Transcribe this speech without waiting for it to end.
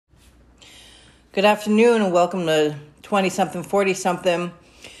Good afternoon and welcome to 20-something, 40-something.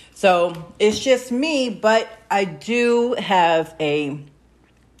 So it's just me, but I do have a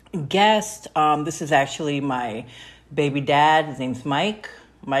guest. This is actually my baby dad. His name's Mike.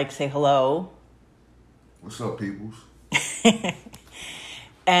 Mike, say hello. What's up, peoples?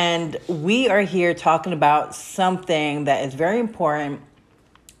 And we are here talking about something that is very important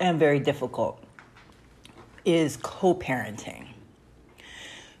and very difficult, is co-parenting.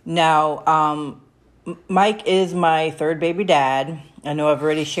 Now, Mike is my third baby dad. I know I've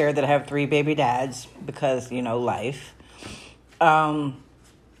already shared that I have 3 baby dads because, life. And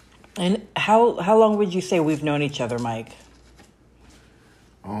how long would you say we've known each other, Mike?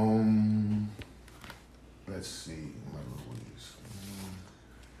 Let's see, my Louise.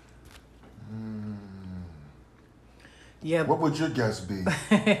 Yeah. What would your guess be?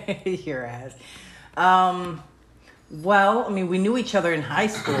 Your ass. Well, we knew each other in high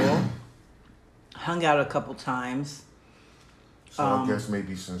school. Hung out a couple times. So I guess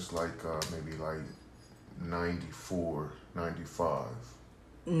maybe since maybe 94, 95.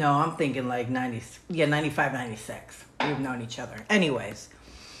 No, I'm thinking 95, 96. We've known each other. Anyways.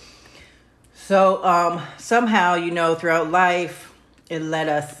 So, somehow, throughout life, it led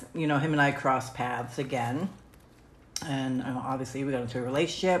us, him and I crossed paths again. And obviously we got into a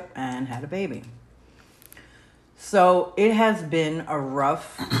relationship and had a baby. So it has been a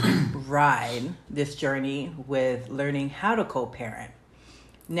rough ride, this journey with learning how to co-parent.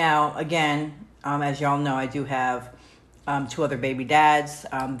 Now, again, as y'all know, I do have 2 other baby dads.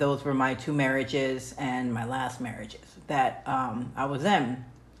 Those were my 2 marriages and my last marriages that I was in.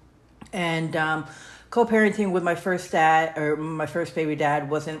 And co-parenting with my first baby dad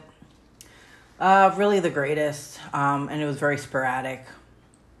wasn't really the greatest, and it was very sporadic.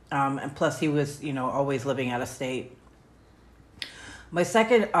 And plus he was, always living out of state. My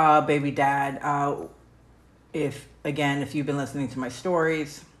second baby dad, if you've been listening to my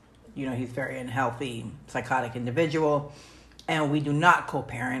stories, he's very unhealthy, psychotic individual, and we do not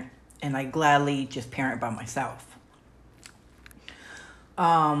co-parent, and I gladly just parent by myself.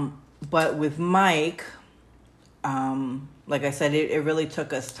 But with Mike, like I said, it really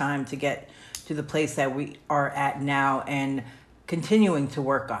took us time to get to the place that we are at now and continuing to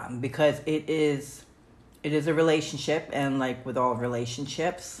work on, because it is a relationship, and like with all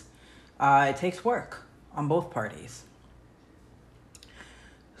relationships, it takes work on both parties.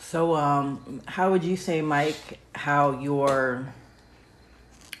 So how would you say, Mike, how your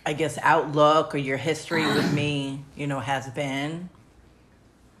outlook or your history with me has been,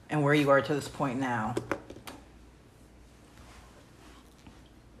 and where you are to this point now?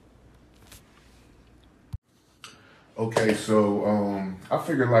 Okay, so I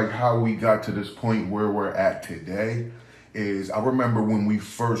figured how we got to this point where we're at today is, I remember when we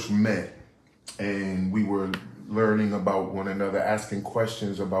first met and we were learning about one another, asking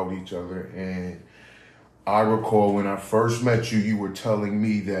questions about each other. And I recall when I first met you, you were telling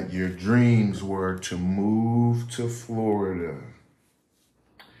me that your dreams were to move to Florida.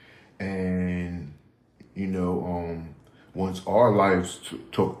 And, once our lives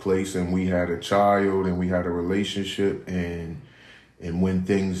took place and we had a child and we had a relationship, and when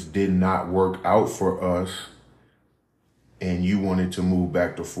things did not work out for us and you wanted to move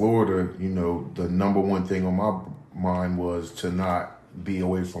back to Florida, the number one thing on my mind was to not be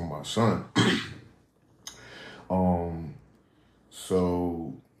away from my son.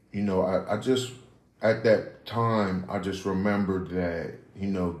 So, I just, at that time, I just remembered that,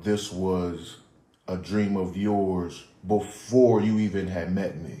 this was a dream of yours before you even had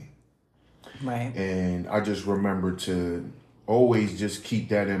met me. Right. And I just remember to always just keep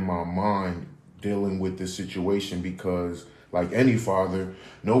that in my mind dealing with the situation, because like any father,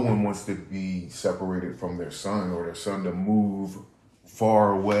 no one wants to be separated from their son or their son to move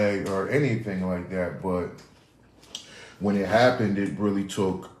far away or anything like that. But when it happened, it really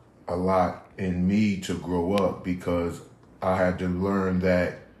took a lot in me to grow up, because I had to learn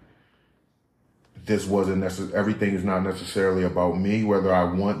that this wasn't everything is not necessarily about me, whether I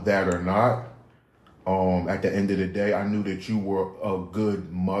want that or not. At the end of the day, I knew that you were a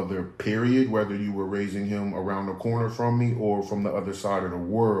good mother, period, whether you were raising him around the corner from me or from the other side of the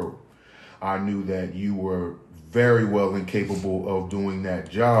world. I knew that you were very well and capable of doing that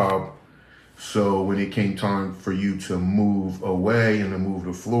job. So when it came time for you to move away and to move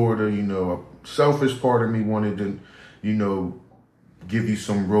to Florida, a selfish part of me wanted to, give you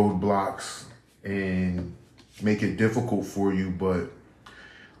some roadblocks and make it difficult for you. But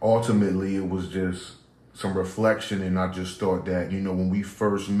ultimately, it was just some reflection. And I just thought that, when we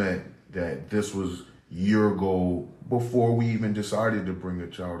first met, that this was your goal before we even decided to bring a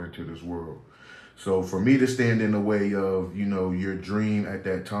child into this world. So for me to stand in the way of, your dream at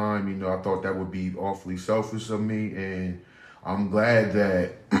that time, I thought that would be awfully selfish of me. And I'm glad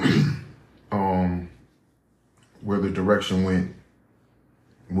that where the direction went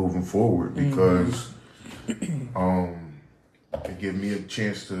moving forward, because it gave me a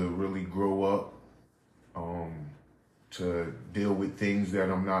chance to really grow up, to deal with things that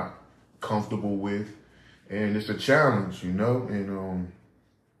I'm not comfortable with. And it's a challenge, and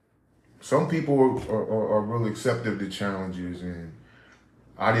some people are really accepting the challenges, and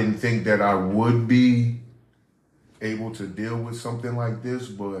I didn't think that I would be able to deal with something like this,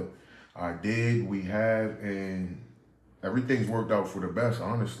 but I did, we have, and everything's worked out for the best,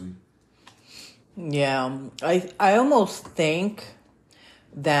 honestly. Yeah, I almost think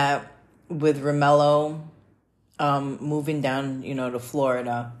that with Romello moving down, to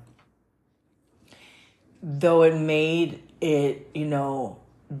Florida, though it made it,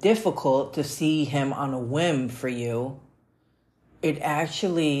 difficult to see him on a whim for you, it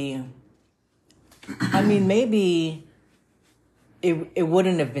actually, maybe it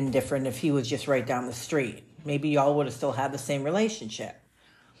wouldn't have been different if he was just right down the street. Maybe y'all would have still had the same relationship.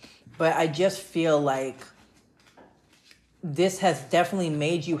 But I just feel like this has definitely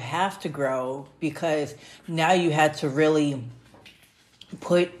made you have to grow, because now you had to really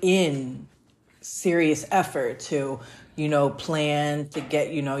put in serious effort to, plan to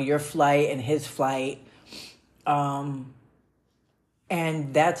get, your flight and his flight. And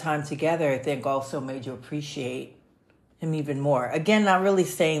that time together, I think, also made you appreciate him even more. Again, not really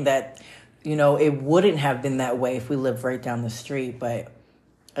saying that, it wouldn't have been that way if we lived right down the street, but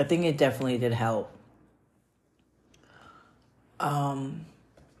I think it definitely did help.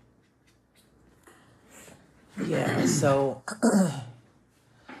 Yeah, so,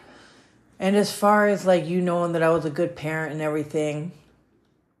 and as far as like, knowing that I was a good parent and everything,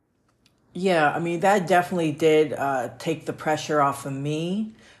 yeah, that definitely did take the pressure off of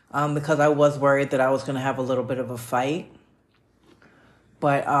me, because I was worried that I was going to have a little bit of a fight.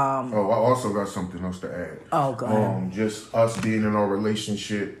 But I also got something else to add. Oh, go ahead. Just us being in our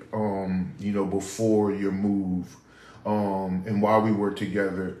relationship, before your move, and while we were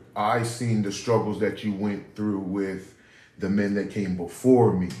together, I seen the struggles that you went through with the men that came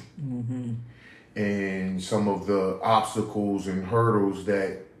before me, and some of the obstacles and hurdles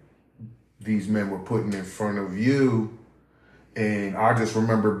that these men were putting in front of you. And I just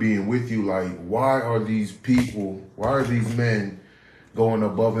remember being with you like, why are these men going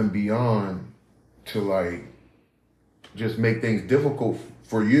above and beyond to like just make things difficult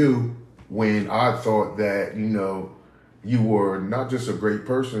for you, when I thought that, you were not just a great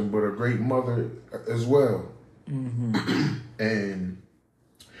person, but a great mother as well. And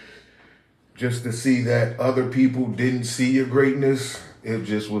just to see that other people didn't see your greatness, it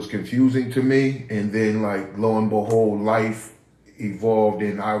just was confusing to me. And then like, lo and behold, life evolved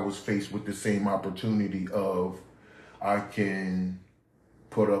and I was faced with the same opportunity of, I can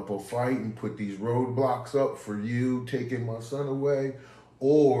put up a fight and put these roadblocks up for you taking my son away,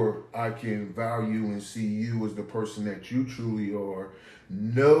 or I can value and see you as the person that you truly are.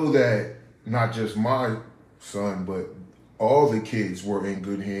 Know that not just my son, but all the kids were in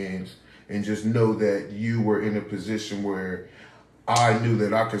good hands, and just know that you were in a position where I knew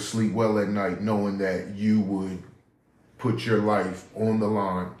that I could sleep well at night knowing that you would put your life on the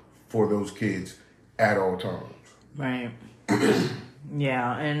line for those kids at all times. Right.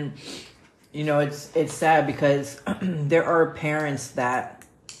 Yeah, and it's sad because there are parents that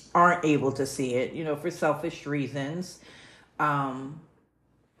aren't able to see it, for selfish reasons. And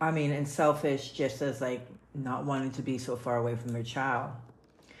selfish just as like not wanting to be so far away from their child.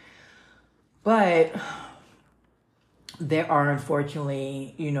 But there are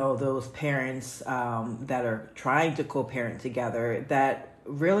unfortunately, those parents that are trying to co-parent together that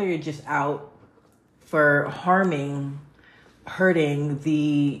really are just out for hurting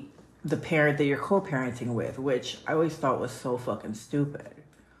the parent that you're co-parenting with, which I always thought was so fucking stupid.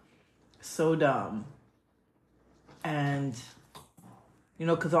 So dumb. And,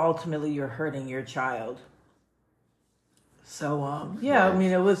 because ultimately you're hurting your child. So,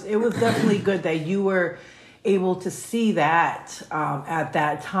 it was definitely good that you were able to see that at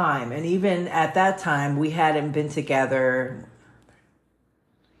that time. And even at that time, we hadn't been together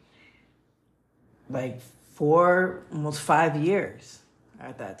like 4, almost 5 years.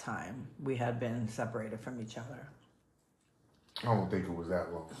 At that time, we had been separated from each other. I don't think it was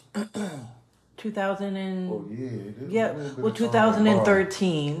that long. 2000 and... Oh, yeah. Yeah, well,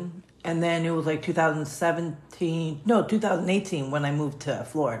 2013, and then it was like 2018 when I moved to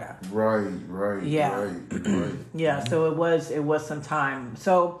Florida. Right. Yeah. Right. Yeah, so it was some time.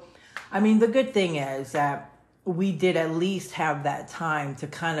 So I mean, the good thing is that we did at least have that time to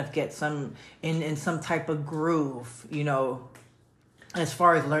kind of get some in some type of groove, you know, as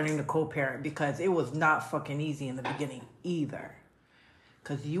far as learning to co-parent, because it was not fucking easy in the beginning either.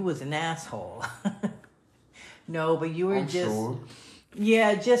 Because you was an asshole. No, but you were I'm just, sure.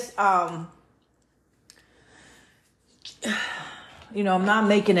 yeah, just, you know, I'm not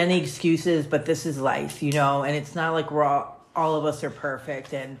making any excuses, but this is life, you know, and it's not like all of us are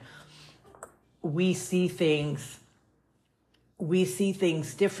perfect, and we see things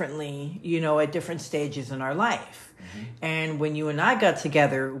differently, you know, at different stages in our life. Mm-hmm. And when you and I got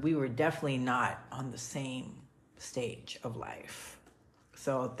together, we were definitely not on the same stage of life.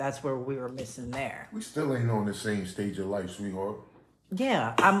 So that's where we were missing there. We still ain't on the same stage of life, sweetheart.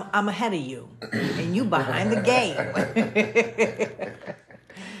 Yeah, I'm ahead of you, and you behind the game.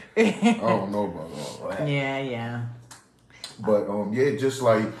 I don't know about all that. Yeah. But yeah, just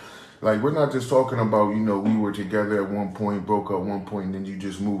like we're not just talking about, you know, we were together at one point, broke up one point, and then you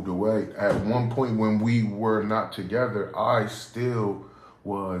just moved away. At one point when we were not together, I still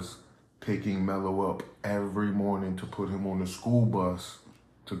was picking Mello up every morning to put him on the school bus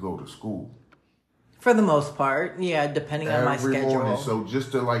to go to school. For the most part, yeah, depending on my schedule. Every morning. So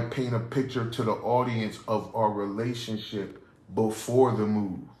just to like paint a picture to the audience of our relationship before the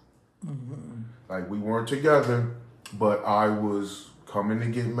move. Mm-hmm. Like we weren't together, but I was coming to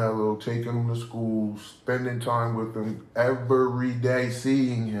get Mello, taking him to school, spending time with him every day,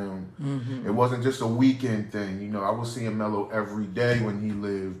 seeing him. Mm-hmm. It wasn't just a weekend thing. You know, I was seeing Mello every day when he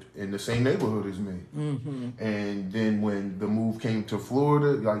lived in the same neighborhood as me. Mm-hmm. And then when the move came to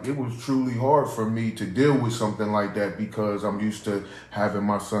Florida, like it was truly hard for me to deal with something like that because I'm used to having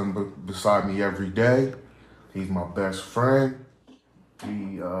my son beside me every day. He's my best friend. He,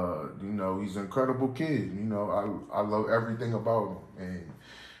 you know, he's an incredible kid. You know, I love everything about him. And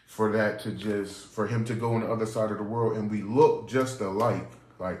for him to go on the other side of the world and we look just alike.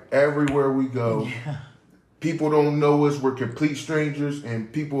 Like everywhere we go, people don't know us. We're complete strangers.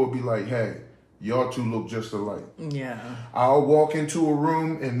 And people will be like, hey, y'all two look just alike. Yeah. I'll walk into a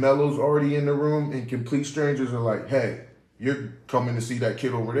room and Mello's already in the room and complete strangers are like, hey, you're coming to see that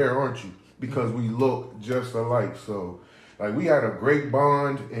kid over there, aren't you? Because we look just alike. So, like, we had a great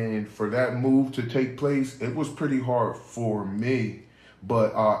bond, and for that move to take place, it was pretty hard for me.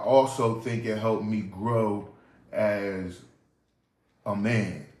 But I also think it helped me grow as a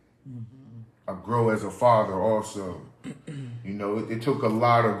man. Mm-hmm. I grow as a father also. You know, it took a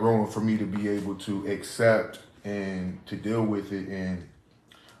lot of growing for me to be able to accept and to deal with it. And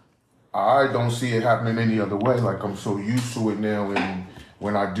I don't see it happening any other way. Like, I'm so used to it now, and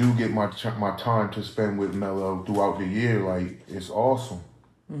when I do get my time to spend with Mello throughout the year, like, it's awesome.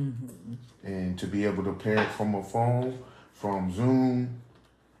 Mm-hmm. And to be able to parent from a phone, from Zoom,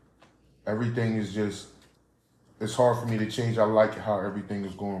 everything is just, it's hard for me to change. I like how everything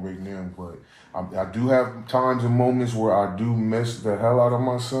is going right now, but I do have times and moments where I do miss the hell out of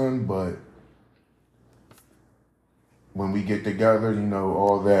my son, but when we get together, you know,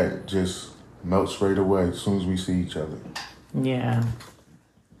 all that just melts right away as soon as we see each other. Yeah.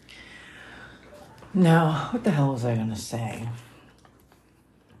 Now, what the hell was I going to say?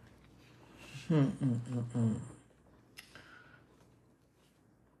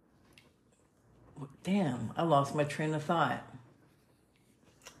 Damn, I lost my train of thought.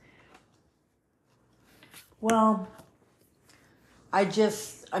 Well,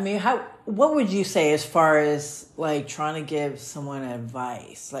 what would you say as far as, like, trying to give someone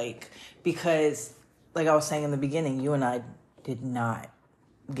advice? Like, because, like I was saying in the beginning, you and I did not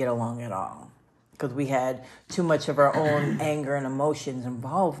get along at all. Because we had too much of our own anger and emotions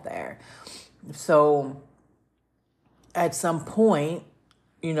involved there. So at some point,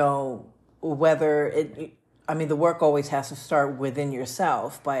 you know, the work always has to start within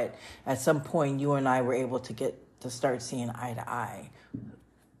yourself, but at some point you and I were able to start seeing eye to eye.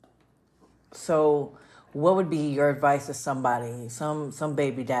 So what would be your advice to somebody, some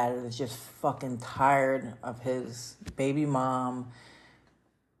baby dad that's just fucking tired of his baby mom,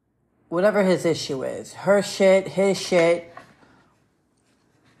 whatever his issue is, her shit, his shit,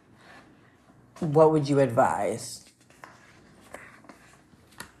 what would you advise?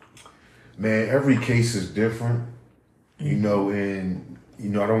 Man, every case is different, you know, and, you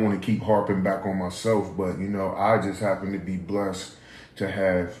know, I don't want to keep harping back on myself, but, you know, I just happen to be blessed to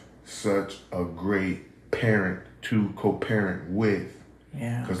have such a great parent to co-parent with.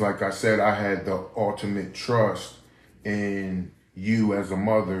 Yeah. Because like I said, I had the ultimate trust in you as a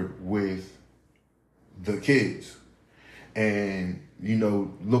mother with the kids. And, you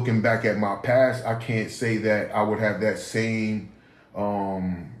know, looking back at my past, I can't say that I would have that same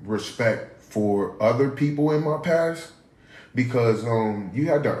respect for other people in my past because you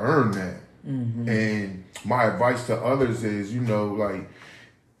had to earn that. Mm-hmm. And my advice to others is, like,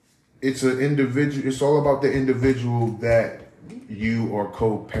 it's an individual. It's all about the individual that you are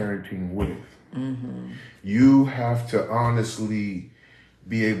co-parenting with. Mm-hmm. You have to honestly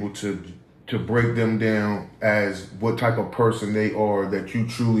be able to break them down as what type of person they are that you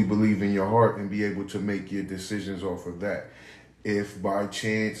truly believe in your heart and be able to make your decisions off of that. If by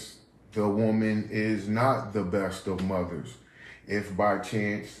chance the woman is not the best of mothers, if by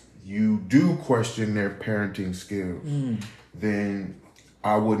chance you do question their parenting skills, then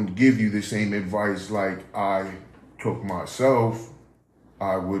I wouldn't give you the same advice like I took myself.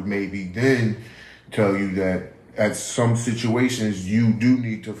 I would maybe then tell you that at some situations you do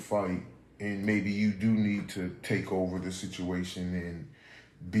need to fight and maybe you do need to take over the situation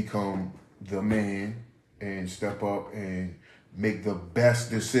and become the man and step up and make the best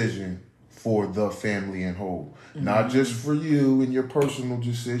decision for the family in whole. Mm-hmm. Not just for you and your personal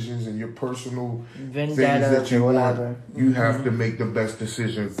decisions and your personal things that you want. You have to make the best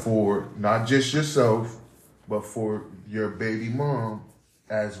decision for not just yourself, but for your baby mom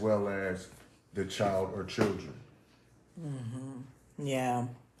as well as the child or children. Mm-hmm. Yeah.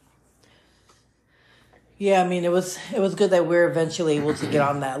 Yeah, I mean, it was good that we're eventually able to get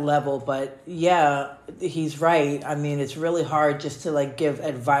on that level, but yeah, he's right. I mean, it's really hard just to like give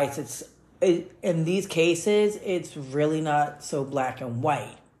advice. In these cases, it's really not so black and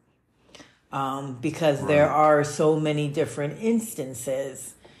white, because there are so many different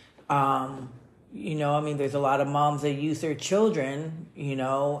instances. I mean, there's a lot of moms that use their children,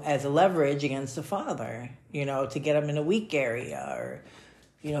 as a leverage against the father, to get them in a weak area or,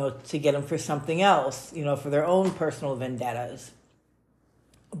 to get them for something else, for their own personal vendettas.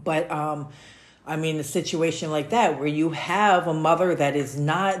 But, I mean, a situation like that where you have a mother that is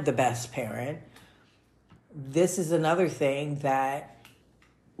not the best parent, this is another thing that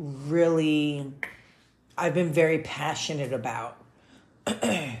really I've been very passionate about,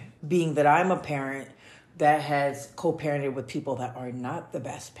 being that I'm a parent that has co-parented with people that are not the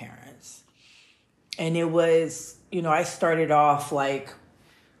best parents. And it was, I started off like,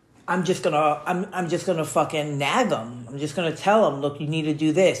 I'm just gonna fucking nag them. I'm just gonna tell them, look, you need to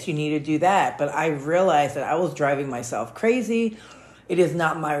do this, you need to do that. But I realized that I was driving myself crazy. It is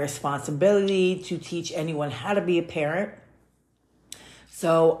not my responsibility to teach anyone how to be a parent.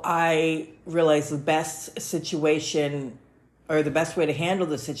 So I realized the best situation or the best way to handle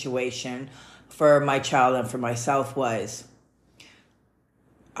the situation for my child and for myself was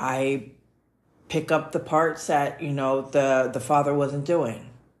I pick up the parts that, the father wasn't doing.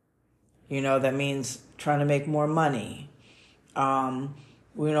 That means trying to make more money,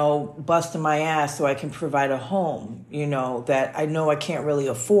 busting my ass so I can provide a home, that I know I can't really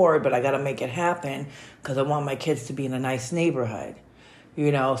afford, but I got to make it happen because I want my kids to be in a nice neighborhood,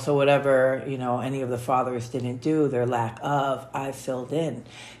 so whatever, any of the fathers didn't do, their lack of, I filled in,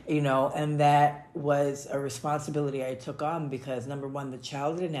 and that was a responsibility I took on because number one, the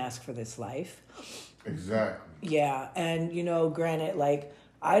child didn't ask for this life. Exactly. Yeah. And, granted, like,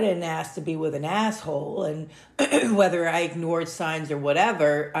 I didn't ask to be with an asshole, and whether I ignored signs or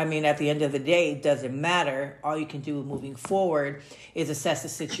whatever, I mean, at the end of the day, it doesn't matter. All you can do moving forward is assess the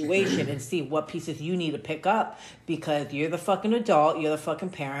situation and see what pieces you need to pick up because you're the fucking adult, you're the fucking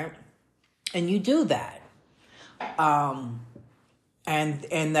parent, and you do that.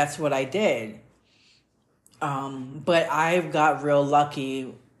 And that's what I did. But I've got real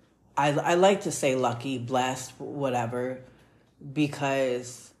lucky. I like to say lucky, blessed, whatever,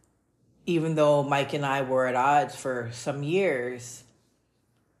 because even though Mike and I were at odds for some years,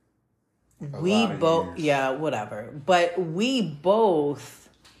 we both, yeah, whatever. But we both,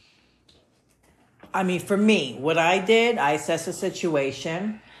 I mean, for me, what I did, I assessed the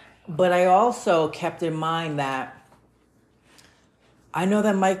situation, but I also kept in mind that I know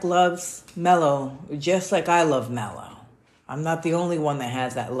that Mike loves Mello just like I love Mello. I'm not the only one that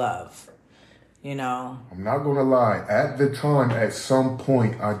has that love. I'm not going to lie. At the time, at some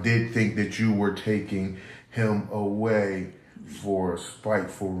point, I did think that you were taking him away for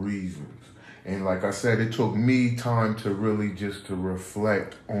spiteful reasons. And like I said, it took me time to really just to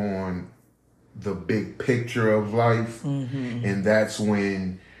reflect on the big picture of life. Mm-hmm. And that's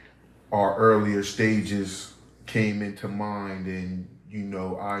when our earlier stages came into mind. And,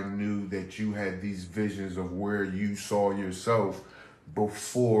 I knew that you had these visions of where you saw yourself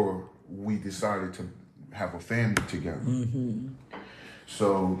before we decided to have a family together. Mm-hmm.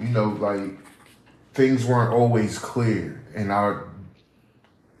 So, like, things weren't always clear. And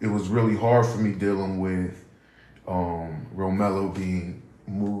it was really hard for me dealing with Romello being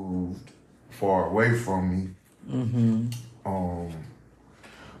moved far away from me.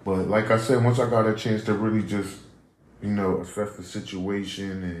 But like I said, once I got a chance to really just, assess the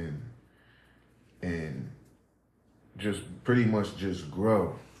situation and just pretty much just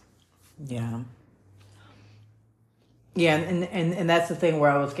grow. Yeah. Yeah, and that's the thing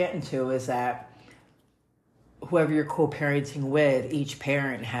where I was getting to is that whoever you're co-parenting with, each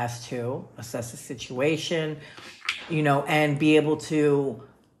parent has to assess the situation, and be able to,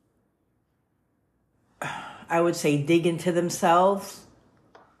 I would say, dig into themselves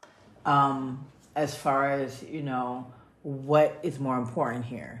as far as, what is more important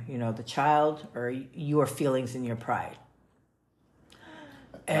here, the child or your feelings and your pride.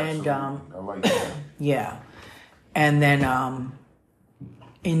 And Absolutely. I like that. Yeah. And then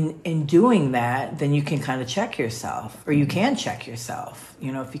in doing that, then you can kind of check yourself, or you can check yourself.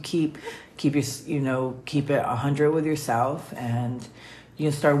 If you keep keep it 100 with yourself, and you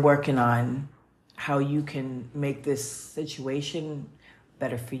can start working on how you can make this situation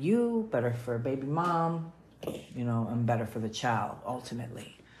better for you, better for baby mom, and better for the child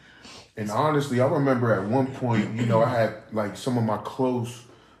ultimately. And honestly, I remember at one point, I had like some of my close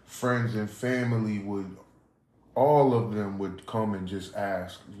friends and family all of them would come and just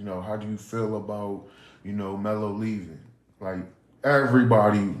ask, how do you feel about, Mello leaving? Like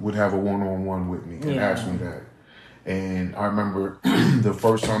everybody would have a one-on-one with me and ask me that. And I remember the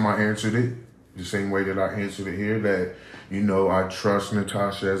first time I answered it, the same way that I answered it here, that, I trust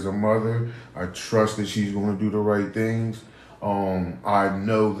Natasha as a mother. I trust that she's going to do the right things. I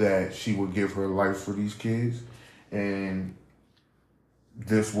know that she would give her life for these kids. And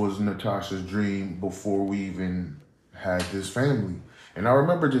this was Natasha's dream before we even had this family. And I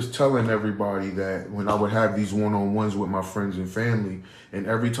remember just telling everybody that when I would have these one-on-ones with my friends and family, and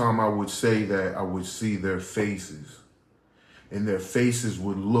every time I would say that, I would see their faces. And their faces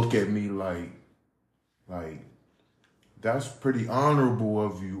would look at me like, that's pretty honorable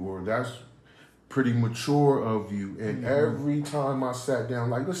of you, or that's pretty mature of you. And every time I sat down,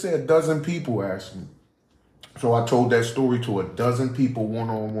 like let's say a dozen people asked me. So I told that story to a dozen people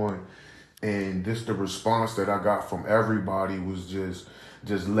one-on-one, and just the response that I got from everybody was just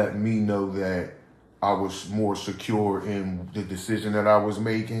letting me know that I was more secure in the decision that I was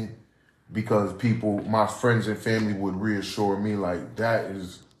making, because my friends and family would reassure me like, that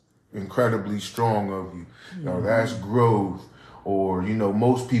is incredibly strong of you. That's growth. Or,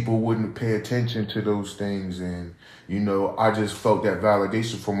 most people wouldn't pay attention to those things. And, I just felt that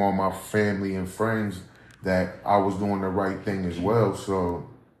validation from all my family and friends that I was doing the right thing as well. So,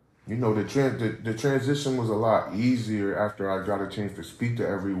 the transition was a lot easier after I got a chance to speak to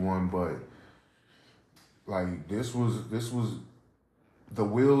everyone. But like this was the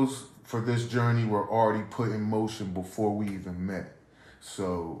wheels for this journey were already put in motion before we even met.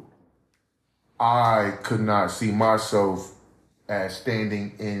 So I could not see myself as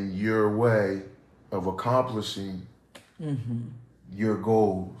standing in your way of accomplishing your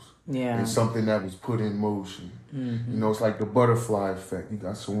goals. Yeah. And something that was put in motion. It's like the butterfly effect. You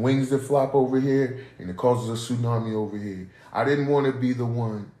got some wings that flop over here, and it causes a tsunami over here. I didn't want to be the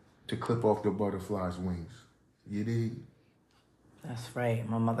one to clip off the butterfly's wings. You dig? That's right,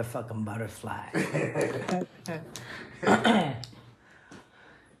 my motherfucking butterfly.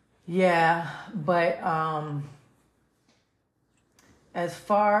 Yeah, but as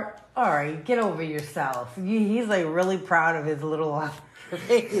far, all right, get over yourself. He's like really proud of his little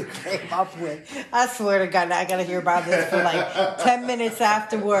thing he came up with. I swear to God, I gotta hear about this for like 10 minutes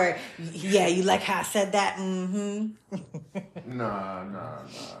afterward. Yeah, you like how I said that? Nah.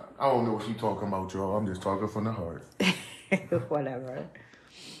 I don't know what you talking about, y'all. I'm just talking from the heart. Whatever.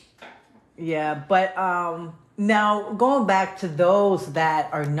 Yeah, but now going back to those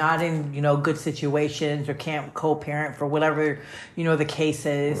that are not in, good situations or can't co-parent for whatever, the case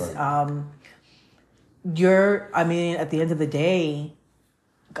is, right. At the end of the day,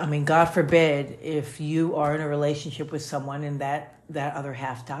 God forbid if you are in a relationship with someone and that other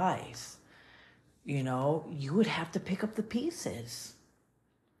half dies, you would have to pick up the pieces.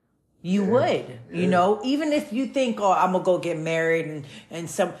 You would, even if you think, oh, I'm going to go get married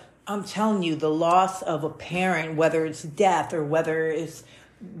and I'm telling you, the loss of a parent, whether it's death or whether it's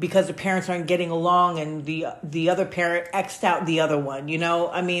because the parents aren't getting along and the other parent X'd out the other one,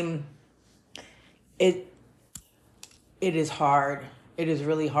 it is hard. It is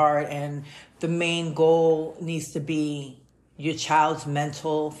really hard. And the main goal needs to be your child's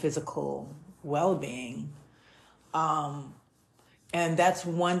mental, physical well-being. And that's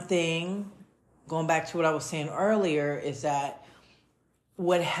one thing, going back to what I was saying earlier, is that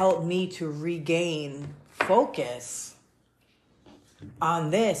what helped me to regain focus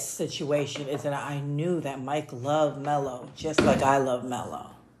on this situation is that I knew that Mike loved Mello just like I love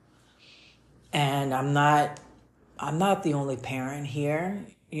Mello. And I'm not the only parent here.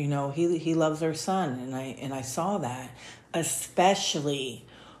 You know, he loves our son, and I saw that, especially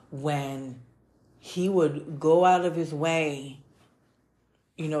when he would go out of his way,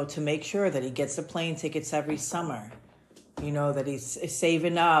 you know, to make sure that he gets the plane tickets every summer. You know, that he's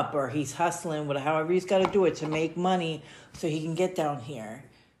saving up or he's hustling, however he's got to do it to make money so he can get down here.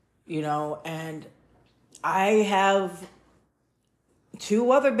 You know, and I have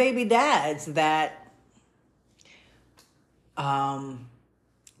 2 other baby dads that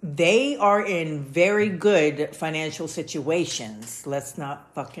they are in very good financial situations. Let's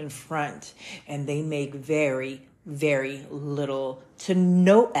not fucking front. And they make very, very little to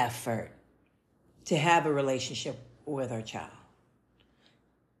no effort to have a relationship with our child.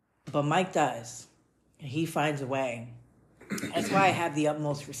 But Mike does. He finds a way. That's why I have the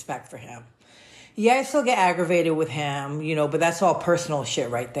utmost respect for him. Yeah, I still get aggravated with him, you know, but that's all personal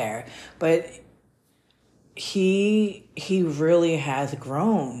shit right there. But he really has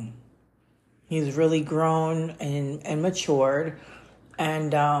grown. He's really grown and matured.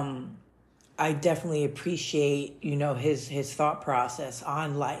 And I definitely appreciate, you know, his thought process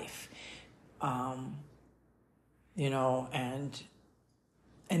on life. You know, and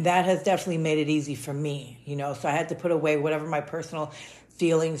that has definitely made it easy for me, you know. So I had to put away whatever my personal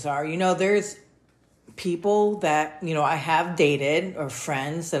feelings are. You know, there's people that, you know, I have dated or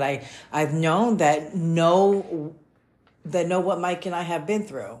friends that I've known that know what Mike and I have been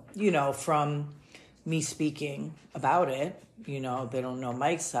through, you know, from me speaking about it. You know, they don't know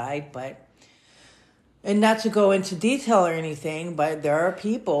Mike's side, but, and not to go into detail or anything, but there are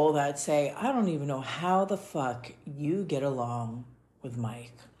people that say, I don't even know how the fuck you get along with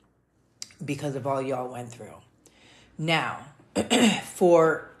Mike because of all y'all went through. Now,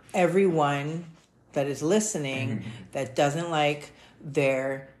 for everyone that is listening that doesn't like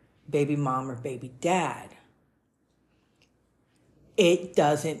their baby mom or baby dad, it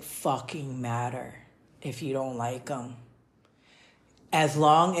doesn't fucking matter if you don't like them. As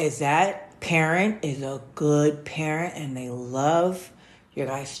long as that parent is a good parent and they love your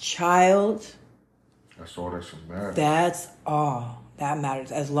guy's child, that's all that should matter. That's all that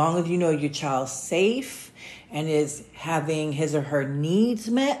matters. As long as you know your child's safe and is having his or her needs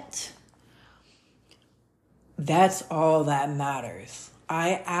met, that's all that matters.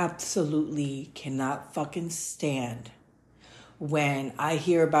 I absolutely cannot fucking stand when I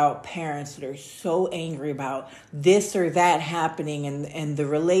hear about parents that are so angry about this or that happening in the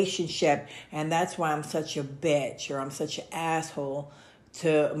relationship, and that's why I'm such a bitch or I'm such an asshole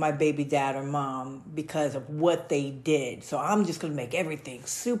to my baby dad or mom because of what they did. So I'm just going to make everything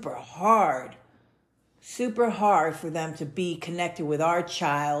super hard for them to be connected with our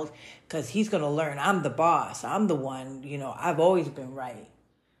child because he's going to learn I'm the boss. I'm the one, you know, I've always been right.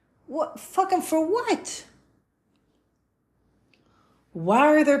 What? Fucking for what? Why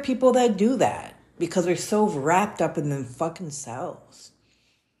are there people that do that? Because they're so wrapped up in them fucking selves.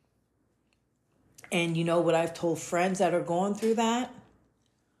 And you know what I've told friends that are going through that?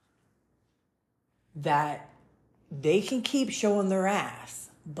 That they can keep showing their ass,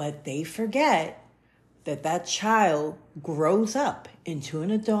 but they forget that child grows up into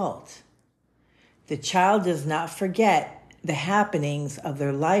an adult. The child does not forget the happenings of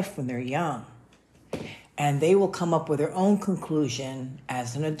their life when they're young. And they will come up with their own conclusion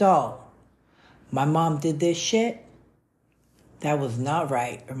as an adult. My mom did this shit. That was not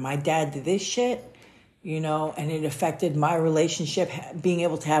right. Or my dad did this shit, you know, and it affected my relationship, being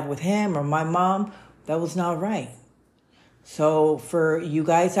able to have with him or my mom. That was not right. So for you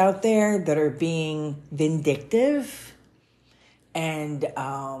guys out there that are being vindictive and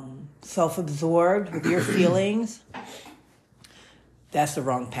self-absorbed with your feelings, that's the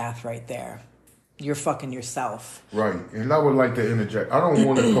wrong path right there. You're fucking yourself. Right. And I would like to interject. I don't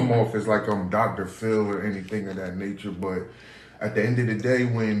want to come off as like I'm Dr. Phil or anything of that nature, but at the end of the day,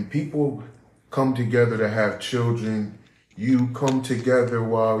 when people come together to have children, you come together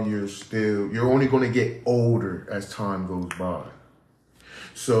while you're only going to get older as time goes by.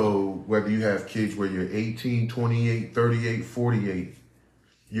 So whether you have kids where you're 18, 28, 38, 48,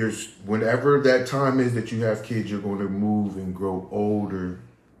 whenever that time is that you have kids, you're going to move and grow older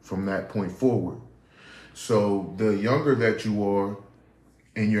from that point forward. So the younger that you are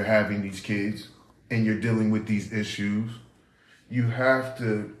and you're having these kids and you're dealing with these issues, you have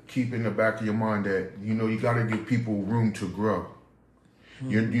to keep in the back of your mind that, you know, you got to give people room to grow.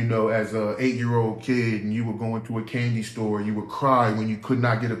 You know, as a 8-year-old kid and you were going to a candy store, you would cry when you could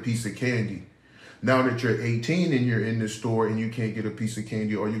not get a piece of candy. Now that you're 18 and you're in the store and you can't get a piece of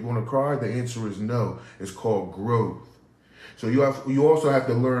candy, are you going to cry? The answer is no. It's called growth. So you also have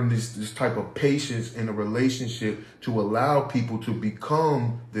to learn this type of patience in a relationship to allow people to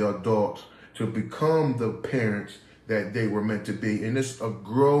become the adults, to become the parents that they were meant to be. And it's a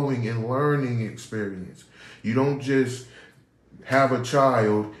growing and learning experience. You don't just have a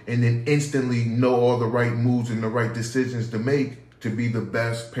child and then instantly know all the right moves and the right decisions to make to be the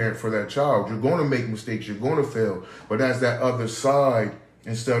best parent for that child. You're going to make mistakes. You're going to fail. But that's that other side.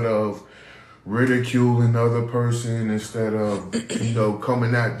 Instead of ridiculing the other person, instead of,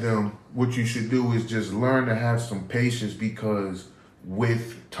 coming at them, what you should do is just learn to have some patience, because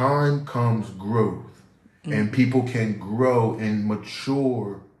with time comes growth. And people can grow and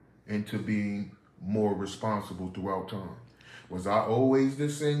mature into being more responsible throughout time. Was I always the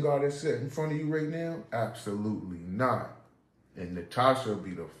same guy that's sitting in front of you right now? Absolutely not. And Natasha will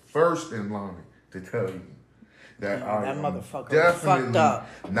be the first in line to tell you that I am definitely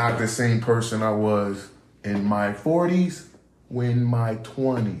not the same person I was in my 40s, in my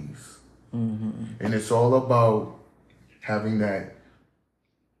 20s. Mm-hmm. And it's all about having that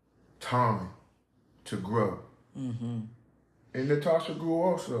time to grow. Mm-hmm. And Natasha grew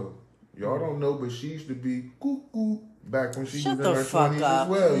also. Y'all don't know, but she used to be cuckoo back when she was in her 20s as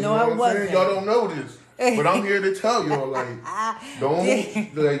well. You know what I'm saying? Y'all don't know this. But I'm here to tell y'all,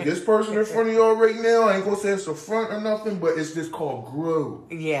 this person in front of y'all right now, I ain't gonna say it's a front or nothing, but it's just called grow.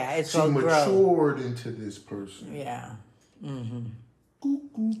 Yeah, it's called grow. She matured into this person. Yeah. Mm-hmm.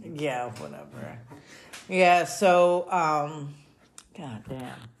 Cuckoo. Yeah, whatever. Yeah, so, God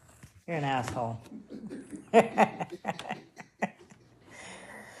damn. You're an asshole.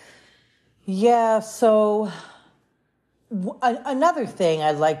 Yeah, so another thing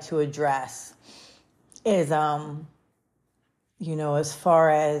I'd like to address is, as far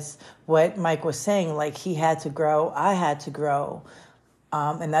as what Mike was saying, like he had to grow, I had to grow.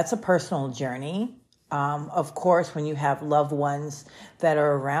 And that's a personal journey. Of course, when you have loved ones that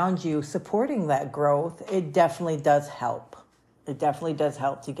are around you supporting that growth, it definitely does help. It definitely does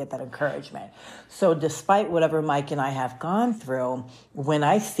help to get that encouragement. So despite whatever Mike and I have gone through, when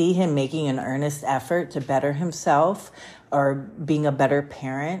I see him making an earnest effort to better himself or being a better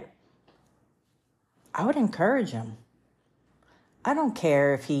parent, I would encourage him. I don't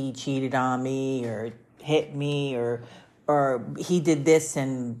care if he cheated on me or hit me or he did this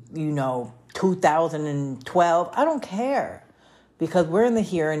in, 2012. I don't care. Because we're in the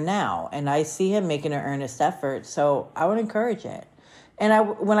here and now, and I see him making an earnest effort, so I would encourage it.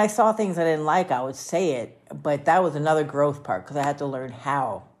 And when I saw things I didn't like, I would say it, but that was another growth part, because I had to learn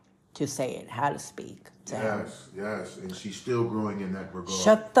how to say it, how to speak to him. Yes, and she's still growing in that regard.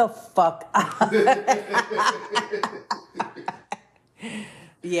 Shut the fuck up.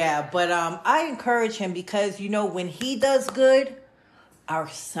 Yeah, but I encourage him because, when he does good, our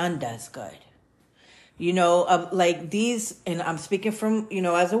son does good. Like these, and I'm speaking from,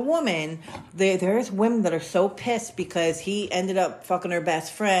 as a woman, there's women that are so pissed because he ended up fucking her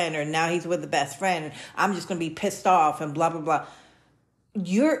best friend, or now he's with the best friend, and I'm just going to be pissed off and blah, blah, blah.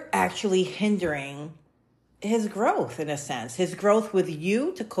 You're actually hindering his growth in a sense, his growth with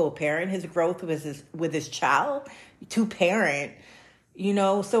you to co-parent, his growth with his child to parent,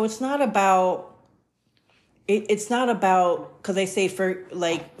 so it's not about, it's not about, because they say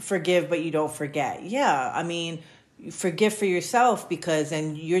forgive, but you don't forget. Yeah, I mean, forgive for yourself, because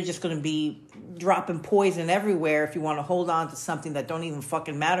then you're just going to be dropping poison everywhere if you want to hold on to something that don't even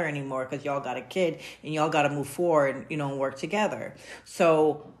fucking matter anymore, because y'all got a kid and y'all got to move forward, and work together.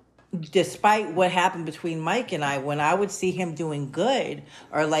 So despite what happened between Mike and I, when I would see him doing good,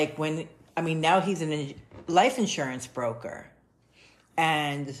 or now he's a life insurance broker,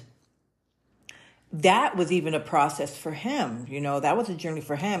 and that was even a process for him. That was a journey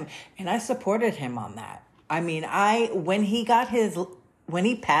for him. And I supported him on that. I mean, when he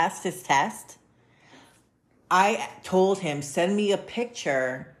passed his test, I told him, send me a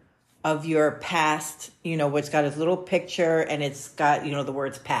picture of your past, where it's got his little picture and it's got, the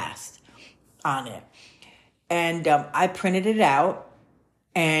words past on it. And I printed it out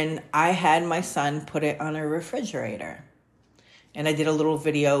and I had my son put it on a refrigerator. And I did a little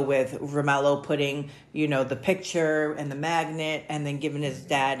video with Romello putting, the picture and the magnet and then giving his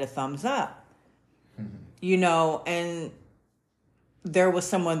dad a thumbs up. Mm-hmm. And there was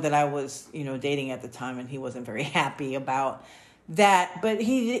someone that I was, dating at the time, and he wasn't very happy about that, but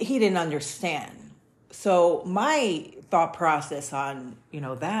he didn't understand. So my thought process on,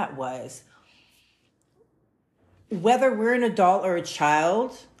 that was, whether we're an adult or a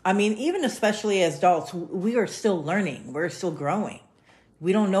child, I mean, even especially as adults, we are still learning. We're still growing.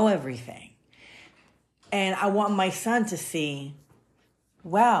 We don't know everything. And I want my son to see,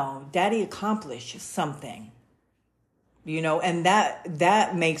 wow, daddy accomplished something. And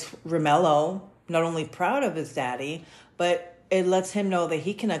that makes Romello not only proud of his daddy, but it lets him know that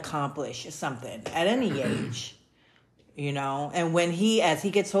he can accomplish something at any age. And as he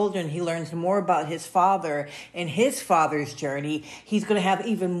gets older and he learns more about his father and his father's journey, he's going to have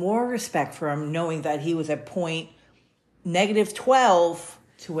even more respect for him, knowing that he was at point -12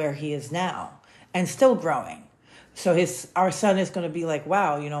 to where he is now and still growing. So our son is going to be like,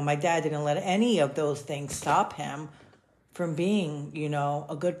 wow, my dad didn't let any of those things stop him from being,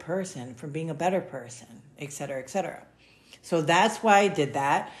 a good person, from being a better person, et cetera, et cetera. So that's why I did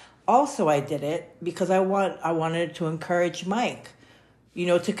that. Also, I did it because I wanted to encourage Mike,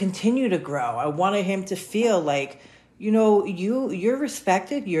 to continue to grow. I wanted him to feel like, you're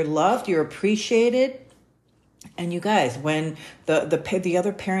respected, you're loved, you're appreciated. And you guys, when the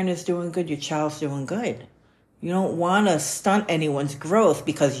other parent is doing good, your child's doing good. You don't want to stunt anyone's growth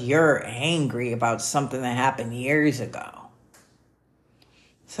because you're angry about something that happened years ago.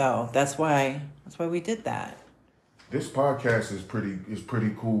 So that's why we did that. This podcast is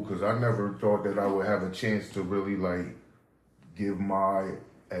pretty cool because I never thought that I would have a chance to really give my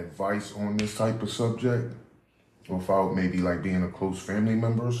advice on this type of subject without maybe being a close family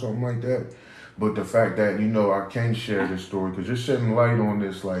member or something like that. But the fact that, I can share this story because you're shedding light on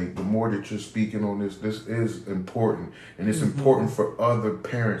this, the more that you're speaking on this is important. And it's important for other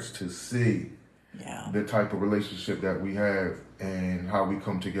parents to see the type of relationship that we have and how we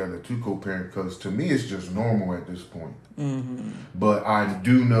come together to co-parent, because to me it's just normal at this point. But I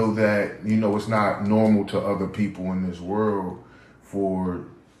do know that, it's not normal to other people in this world for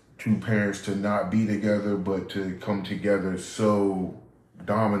two parents to not be together, but to come together so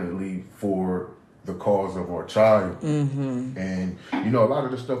dominantly for the cause of our child. And, a lot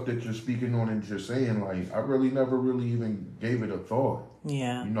of the stuff that you're speaking on and you're saying, I really never really even gave it a thought.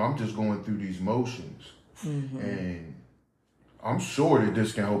 Yeah. I'm just going through these motions. And I'm sure that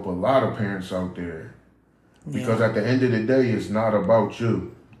this can help a lot of parents out there. Because at the end of the day, it's not about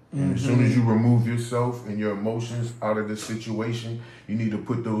you. And as soon as you remove yourself and your emotions out of this situation, you need to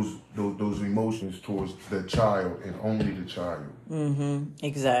put those emotions towards the child and only the child.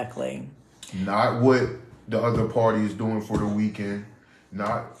 Exactly. Not what the other party is doing for the weekend.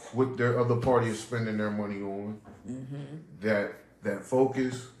 Not what their other party is spending their money on. That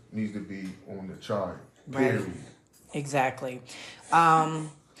focus needs to be on the child. Period. Right. Exactly.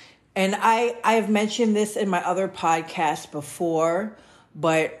 And I've mentioned this in my other podcast before,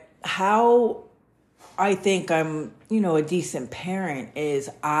 but how I think I'm, a decent parent is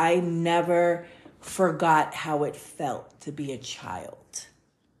I never forgot how it felt to be a child.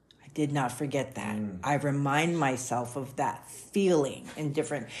 I did not forget that. I remind myself of that feeling in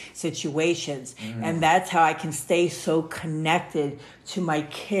different situations. And that's how I can stay so connected to my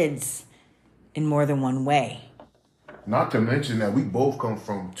kids in more than one way. Not to mention that we both come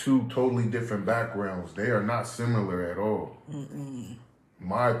from two totally different backgrounds. They are not similar at all.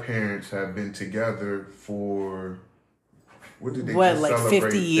 My parents have been together for, what did they just celebrate?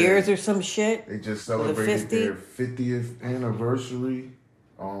 50 years or some shit? They just celebrated their 50th anniversary.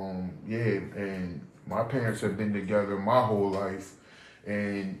 And my parents have been together my whole life.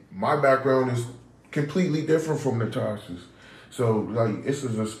 And my background is completely different from Natasha's. So, this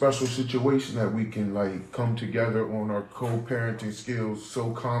is a special situation that we can, come together on our co-parenting skills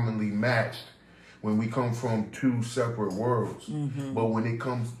so commonly matched when we come from two separate worlds. But when it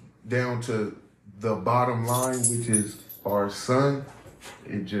comes down to the bottom line, which is our son,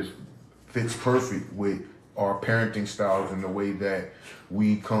 it just fits perfect with our parenting styles and the way that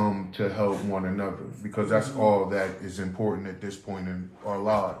we come to help one another. Because that's all that is important at this point in our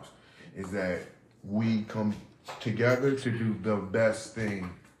lives, is that we come together to do the best thing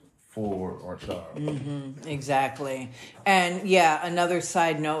for our child. Exactly. And another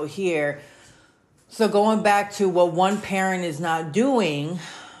side note here. So going back to what one parent is not doing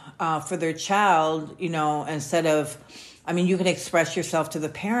for their child, instead of, you can express yourself to the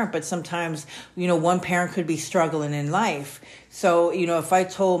parent, but sometimes, one parent could be struggling in life. So, if I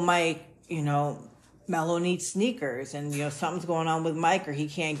told Mike, Mello needs sneakers and, something's going on with Mike or he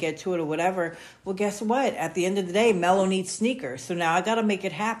can't get to it or whatever. Well, guess what? At the end of the day, Mello needs sneakers. So now I got to make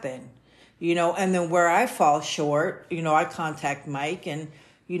it happen, and then where I fall short, I contact Mike and,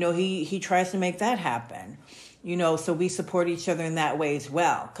 he tries to make that happen, so we support each other in that way as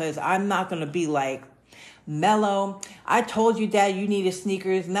well. Cause I'm not going to be like, Mello, I told you, Dad, you needed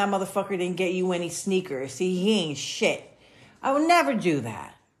sneakers and that motherfucker didn't get you any sneakers. See, he ain't shit. I would never do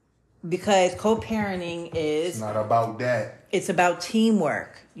that. Because co-parenting is... It's not about that. It's about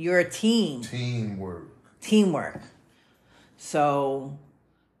teamwork. You're a team. Teamwork. teamwork. So,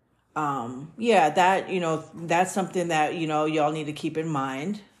 yeah, that, that's something that, y'all need to keep in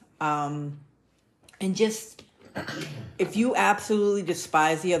mind. And just, if you absolutely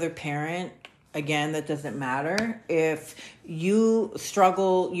despise the other parent, again, that doesn't matter. If you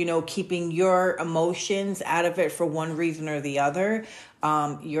struggle, keeping your emotions out of it for one reason or the other,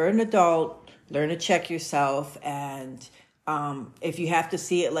 you're an adult, learn to check yourself. And if you have to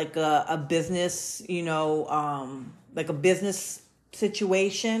see it like a business, like a business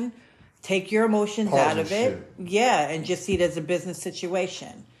situation, take your emotions out of it. Yeah, and just see it as a business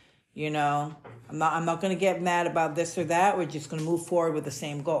situation. I'm not going to get mad about this or that. We're just going to move forward with the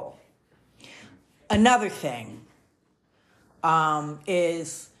same goal. Another thing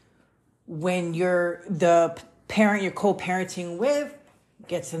is when the parent you're co-parenting with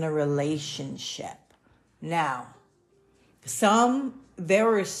gets in a relationship. Now, there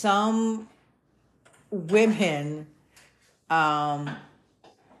were some women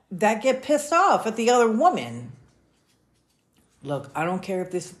that get pissed off at the other woman. Look, I don't care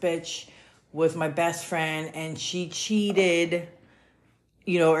if this bitch was my best friend and she cheated,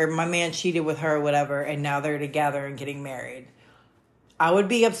 or my man cheated with her or whatever, and now they're together and getting married. I would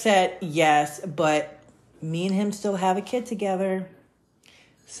be upset, yes, but me and him still have a kid together.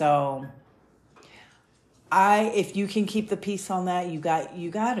 So if you can keep the peace on that, you got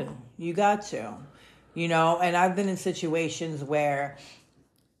to. And I've been in situations where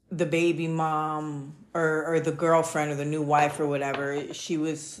the baby mom or the girlfriend or the new wife or whatever, she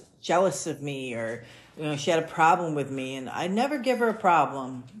was jealous of me, or she had a problem with me, and I never give her a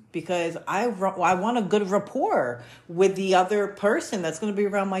problem because I want a good rapport with the other person that's going to be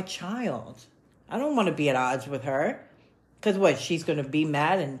around my child. I don't want to be at odds with her because she's going to be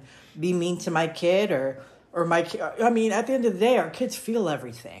mad and be mean to my kid or my kid. I mean, at the end of the day, our kids feel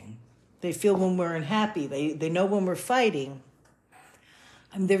everything. They feel when we're unhappy. They know when we're fighting.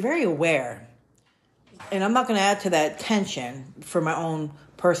 I mean, they're very aware. And I'm not going to add to that tension for my own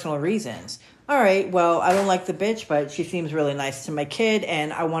personal reasons. All right, well, I don't like the bitch, but she seems really nice to my kid,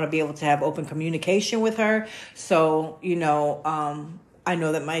 and I want to be able to have open communication with her. So, I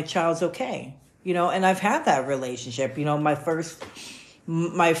know that my child's okay. And I've had that relationship. My first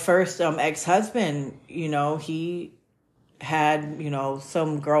ex-husband, he had,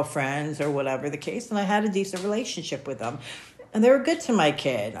 some girlfriends or whatever the case, and I had a decent relationship with them. And they were good to my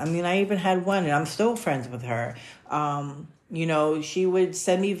kid. I mean, I even had one, and I'm still friends with her. She would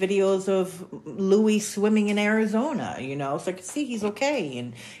send me videos of Louis swimming in Arizona, so I could see he's okay.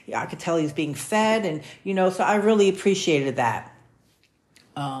 And I could tell he's being fed. And, so I really appreciated that.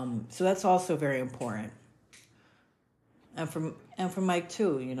 So that's also very important. And for Mike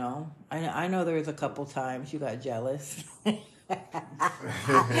too, I know there was a couple times you got jealous. Here's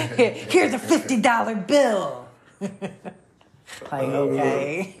a $50 bill. Like,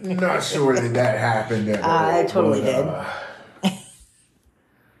 okay. Not sure that happened at all. I totally did.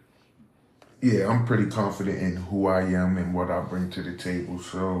 Yeah, I'm pretty confident in who I am and what I bring to the table.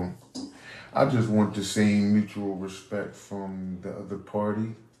 So I just want the same mutual respect from the other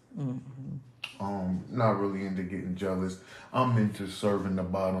party. Mm-hmm. Not really into getting jealous. I'm into serving the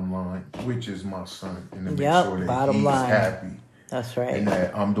bottom line, which is my son, and to make sure that he's happy. That's right. And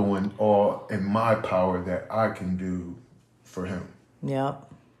that I'm doing all in my power that I can do for him.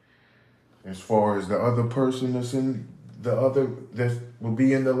 Yep. As far as the other person that will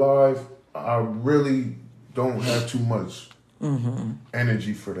be in the live, I really don't have too much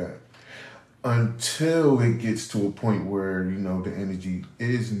energy for that. Until it gets to a point where, the energy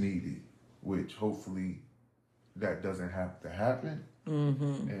is needed, which hopefully that doesn't have to happen.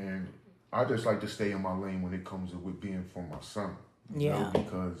 Mm-hmm. And I just like to stay in my lane when it comes to with being for my son.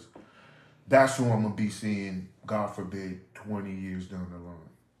 Because that's who I'm going to be seeing, God forbid, 20 years down the line,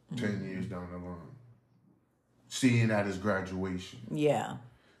 10 years down the line. Seeing at his graduation. Yeah.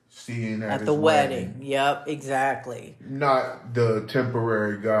 Seeing at the wedding. Yep, exactly. Not the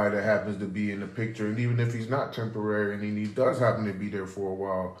temporary guy that happens to be in the picture. And even if he's not temporary and he does happen to be there for a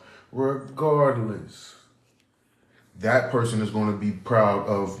while, regardless, that person is going to be proud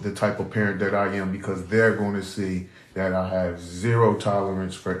of the type of parent that I am, because they're going to see that I have zero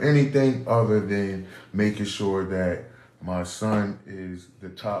tolerance for anything other than making sure that my son is the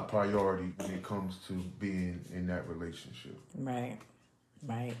top priority when it comes to being in that relationship. Right.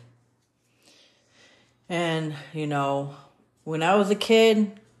 And, when I was a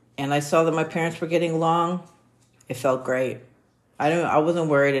kid and I saw that my parents were getting along, it felt great. I wasn't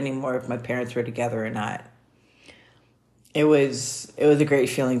worried anymore if my parents were together or not. It was a great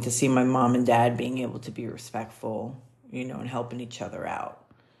feeling to see my mom and dad being able to be respectful, and helping each other out.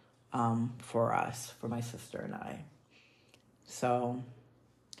 for us, for my sister and I. So.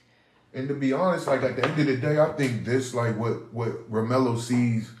 And to be honest, like at the end of the day, I think this, like what Romello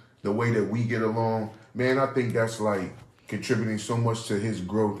sees, the way that we get along, man, I think that's like contributing so much to his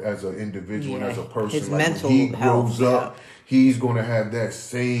growth as an individual and as a person. His like mental when he health, grows up, he's gonna have that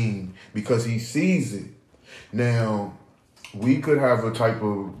same because he sees it. Now, we could have a type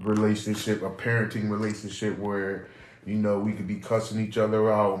of relationship, a parenting relationship where, you know, we could be cussing each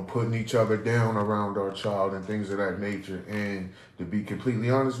other out and putting each other down around our child and things of that nature. And to be completely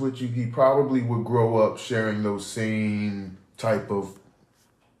honest with you, he probably would grow up sharing those same type of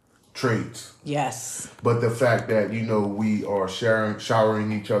traits. Yes. But the fact that, you know, we are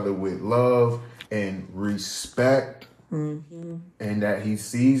showering each other with love and respect, and that he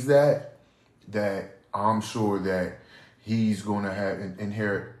sees that I'm sure that he's going to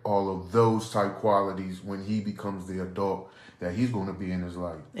inherit all of those type qualities when he becomes the adult that he's going to be in his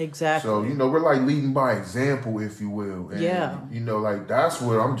life. Exactly. So, you know, we're like leading by example, if you will. And, you know, like that's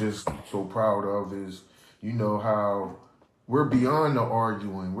what I'm just so proud of is, you know, how we're beyond the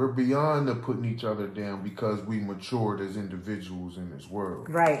arguing. We're beyond the putting each other down because we matured as individuals in this world.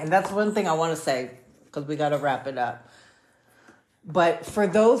 Right. And that's one thing I want to say because we got to wrap it up. But for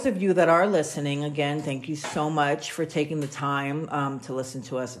those of you that are listening, again, thank you so much for taking the time to listen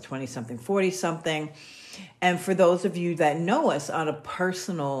to us at 20-something, 40-something. And for those of you that know us on a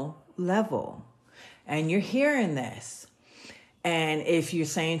personal level, and you're hearing this, and if you're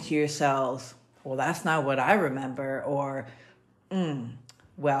saying to yourselves, well, that's not what I remember, or,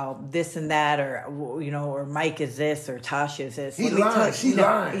 well, this and that, or, you know, or Mike is this, or Tasha is this. She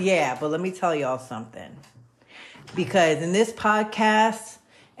lied. Yeah, but let me tell y'all something. Because in this podcast,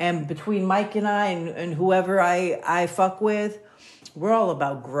 and between Mike and I and whoever I fuck with, we're all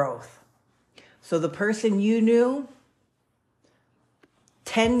about growth. So the person you knew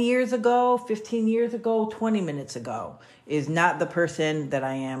 10 years ago, 15 years ago, 20 minutes ago is not the person that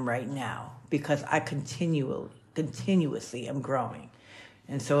I am right now because I continuously am growing.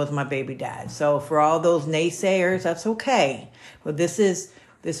 And so is my baby dad. So for all those naysayers, that's okay. But this is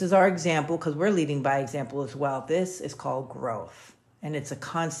our example because we're leading by example as well. This is called growth. And it's a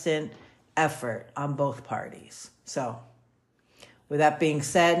constant effort on both parties. So with that being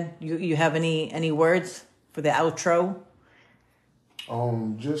said, you have any words for the outro?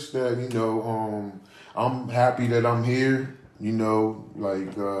 Just that, you know, I'm happy that I'm here. You know,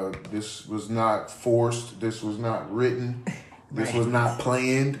 like this was not forced. This was not written. This was not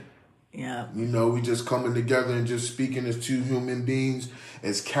planned. Yeah. You know, we just coming together and just speaking as two human beings,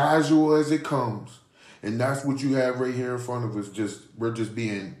 as casual as it comes. And that's what you have right here in front of us. We're just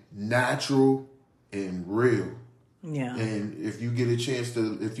being natural and real. Yeah. And if you get a chance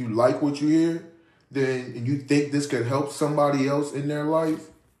if you like what you hear, then and you think this could help somebody else in their life,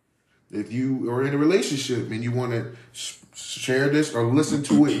 if you are in a relationship and you want to share this or listen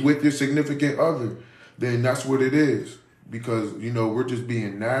to it with your significant other, then that's what it is. Because, you know, we're just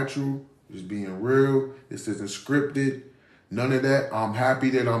being natural, just being real. This isn't scripted. None of that. I'm happy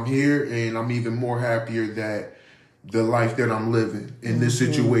that I'm here, and I'm even more happier that the life that I'm living in this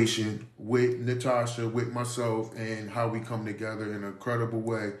situation with Natasha, with myself, and how we come together in an incredible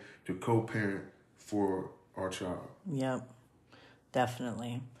way to co-parent for our child. Yep.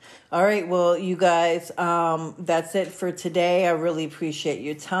 Definitely. All right. Well, you guys, that's it for today. I really appreciate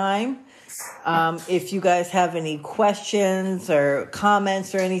your time. If you guys have any questions or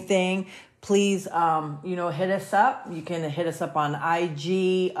comments or anything, please, hit us up. You can hit us up on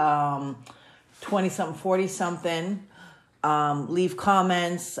IG, 20-something, 40-something. Leave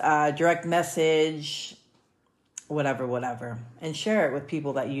comments, direct message, whatever. And share it with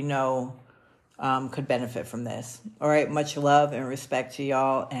people that you know could benefit from this. All right. Much love and respect to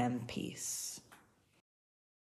y'all, and peace.